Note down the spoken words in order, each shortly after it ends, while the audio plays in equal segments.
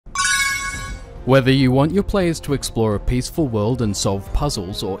Whether you want your players to explore a peaceful world and solve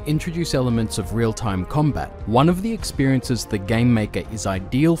puzzles or introduce elements of real-time combat, one of the experiences the game maker is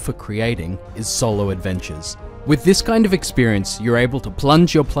ideal for creating is solo adventures. With this kind of experience, you're able to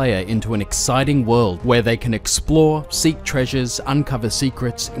plunge your player into an exciting world where they can explore, seek treasures, uncover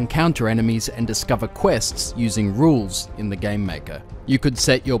secrets, encounter enemies, and discover quests using rules in the game maker. You could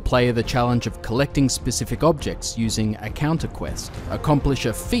set your player the challenge of collecting specific objects using a counter quest, accomplish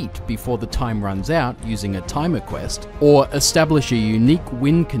a feat before the time runs out using a timer quest, or establish a unique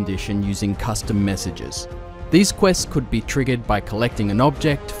win condition using custom messages. These quests could be triggered by collecting an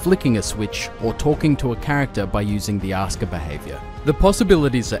object, flicking a switch, or talking to a character by using the asker behavior. The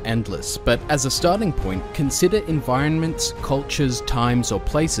possibilities are endless, but as a starting point, consider environments, cultures, times, or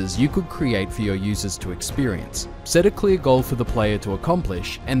places you could create for your users to experience. Set a clear goal for the player to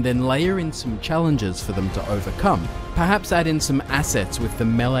accomplish, and then layer in some challenges for them to overcome. Perhaps add in some assets with the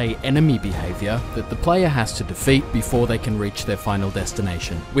melee enemy behavior that the player has to defeat before they can reach their final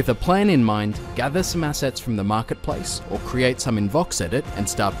destination. With a plan in mind, gather some assets from the marketplace, or create some in VoxEdit and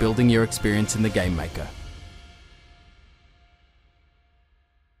start building your experience in the game maker.